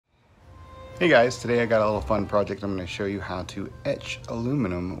Hey guys, today I got a little fun project. I'm going to show you how to etch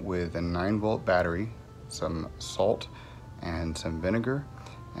aluminum with a 9-volt battery, some salt, and some vinegar.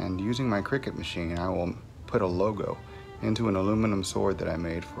 And using my Cricut machine, I will put a logo into an aluminum sword that I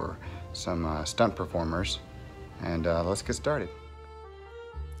made for some stunt performers. And let's get started.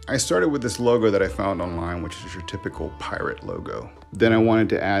 I started with this logo that I found online, which is your typical pirate logo. Then I wanted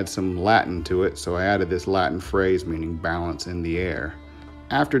to add some Latin to it, so I added this Latin phrase meaning balance in the air.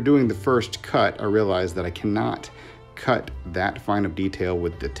 After doing the first cut, I realized that I cannot cut that fine of detail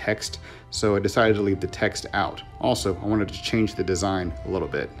with the text, so I decided to leave the text out. Also, I wanted to change the design a little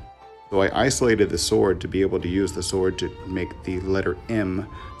bit. So I isolated the sword to be able to use the sword to make the letter M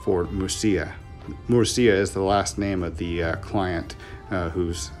for Murcia. Murcia is the last name of the client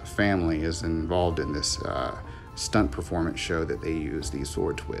whose family is involved in this stunt performance show that they use these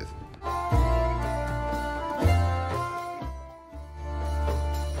swords with.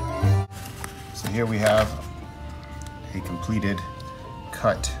 So here we have a completed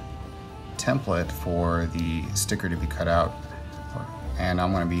cut template for the sticker to be cut out. And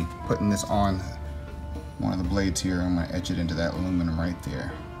I'm going to be putting this on one of the blades here. I'm going to etch it into that aluminum right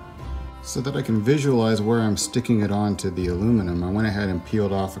there. So that I can visualize where I'm sticking it onto the aluminum, I went ahead and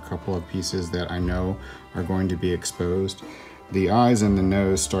peeled off a couple of pieces that I know are going to be exposed. The eyes and the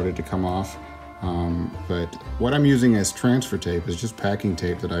nose started to come off, but what I'm using as transfer tape is just packing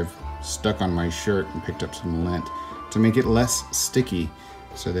tape that I've stuck on my shirt and picked up some lint to make it less sticky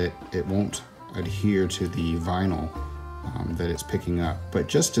so that it won't adhere to the vinyl that it's picking up, but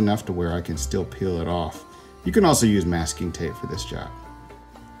just enough to where I can still peel it off. You can also use masking tape for this job.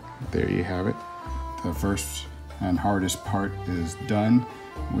 There you have it. The first and hardest part is done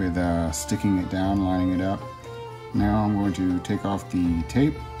with sticking it down, lining it up. Now I'm going to take off the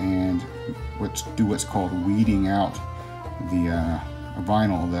tape and do what's called weeding out the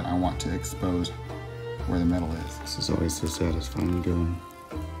vinyl that I want to expose where the metal is. This is always so satisfying going.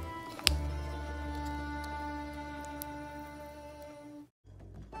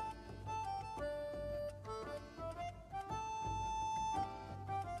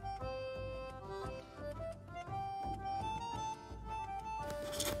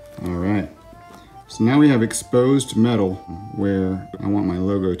 All right, so now we have exposed metal where I want my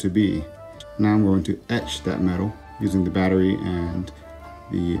logo to be. Now I'm going to etch that metal using the battery and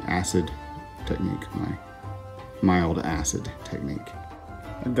the acid technique, my mild acid technique.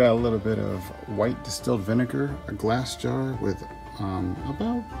 I've got a little bit of white distilled vinegar, a glass jar with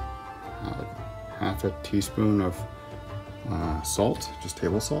about half a teaspoon of salt, just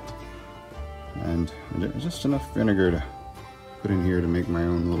table salt, and just enough vinegar to put in here to make my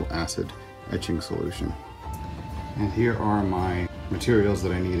own little acid etching solution. And here are my materials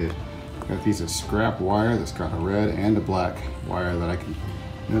that I needed. Got a piece of scrap wire that's got a red and a black wire that I can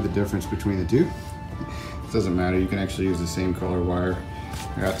know the difference between the two. It doesn't matter, you can actually use the same color wire.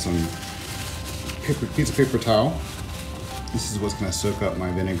 I got some piece of paper towel. This is what's going to soak up my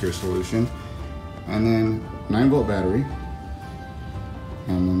vinegar solution. And then 9-volt battery.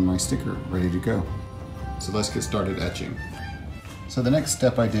 And then my sticker ready to go. So let's get started etching. So the next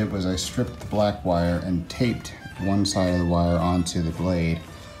step I did was I stripped the black wire and taped one side of the wire onto the blade.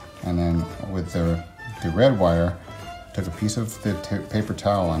 And then with the red wire, took a piece of the paper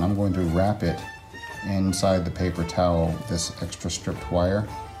towel and I'm going to wrap it inside the paper towel, this extra stripped wire,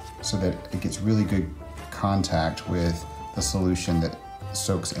 so that it gets really good contact with the solution that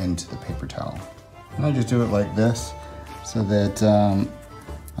soaks into the paper towel. And I just do it like this so that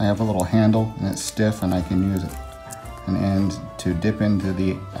I have a little handle and it's stiff and I can use an end to dip into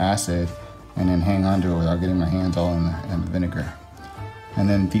the acid and then hang on to it without getting my hands all in the vinegar. And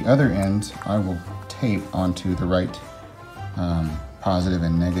then the other end I will tape onto the right positive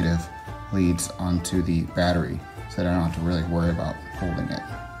and negative leads onto the battery so that I don't have to really worry about holding it.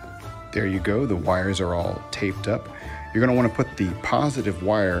 There you go, the wires are all taped up. You're going to want to put the positive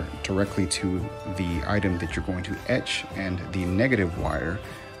wire directly to the item that you're going to etch and the negative wire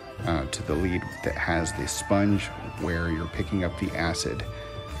to the lead that has the sponge where you're picking up the acid.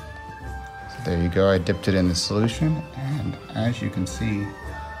 So there you go, I dipped it in the solution, and as you can see,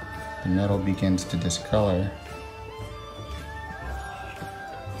 the metal begins to discolor.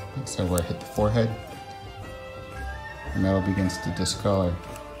 So where I hit the forehead, the metal begins to discolor,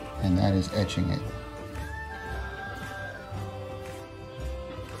 and that is etching it.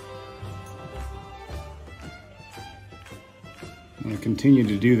 I'm going to continue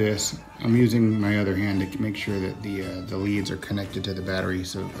to do this. I'm using my other hand to make sure that the leads are connected to the battery,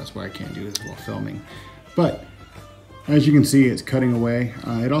 so that's why I can't do this while filming. But as you can see, it's cutting away.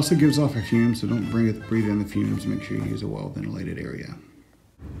 It also gives off a fume, so don't breathe in the fumes. Make sure you use a well-ventilated area.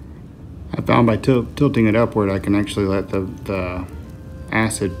 I found by tilting it upward, I can actually let the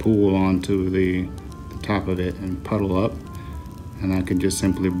acid pool onto the top of it and puddle up. And I can just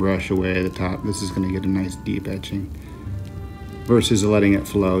simply brush away the top. This is gonna get a nice deep etching versus letting it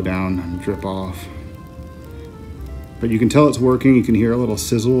flow down and drip off. But you can tell it's working. You can hear a little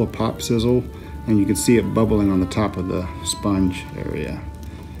sizzle, a pop sizzle, and you can see it bubbling on the top of the sponge area.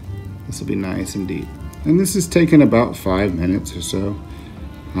 This will be nice and deep. And this is taking about 5 minutes or so.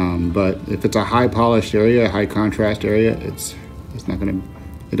 But if it's a high polished area, a high contrast area, it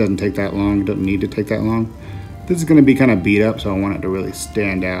doesn't take that long. It doesn't need to take that long. This is gonna be kind of beat up, so I want it to really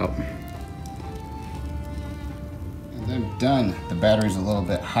stand out. And then done. The battery's a little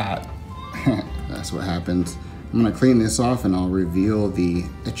bit hot. That's what happens. I'm gonna clean this off and I'll reveal the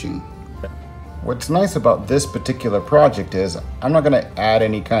etching. What's nice about this particular project is I'm not gonna add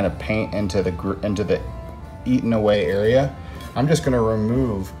any kind of paint into the eaten away area. I'm just gonna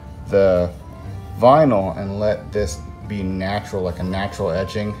remove the vinyl and let this be natural, like a natural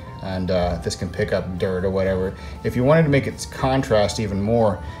etching, and this can pick up dirt or whatever. If you wanted to make its contrast even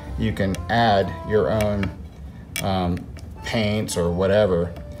more, you can add your own paints or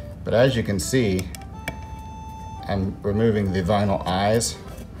whatever. But as you can see, I'm removing the vinyl eyes.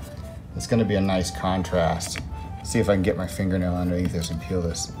 It's gonna be a nice contrast. See if I can get my fingernail underneath this and peel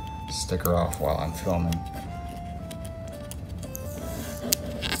this sticker off while I'm filming.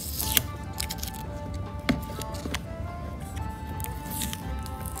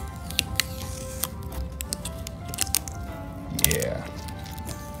 Yeah.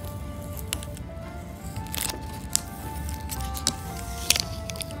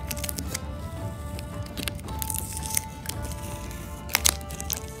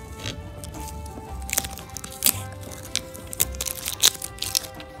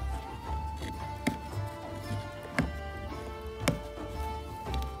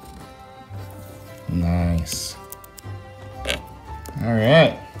 Nice. All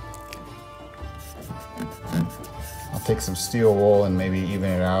right. I'll take some steel wool and maybe even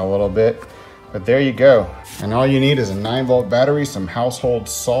it out a little bit. But there you go. And all you need is a 9-volt battery, some household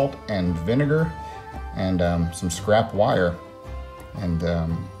salt and vinegar, and some scrap wire. And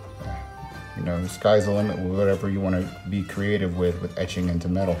you know, the sky's the limit with whatever you want to be creative with etching into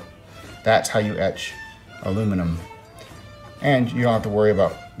metal. That's how you etch aluminum. And you don't have to worry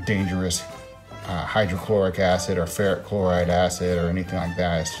about dangerous hydrochloric acid or ferric chloride acid or anything like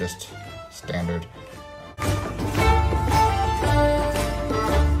that. It's just standard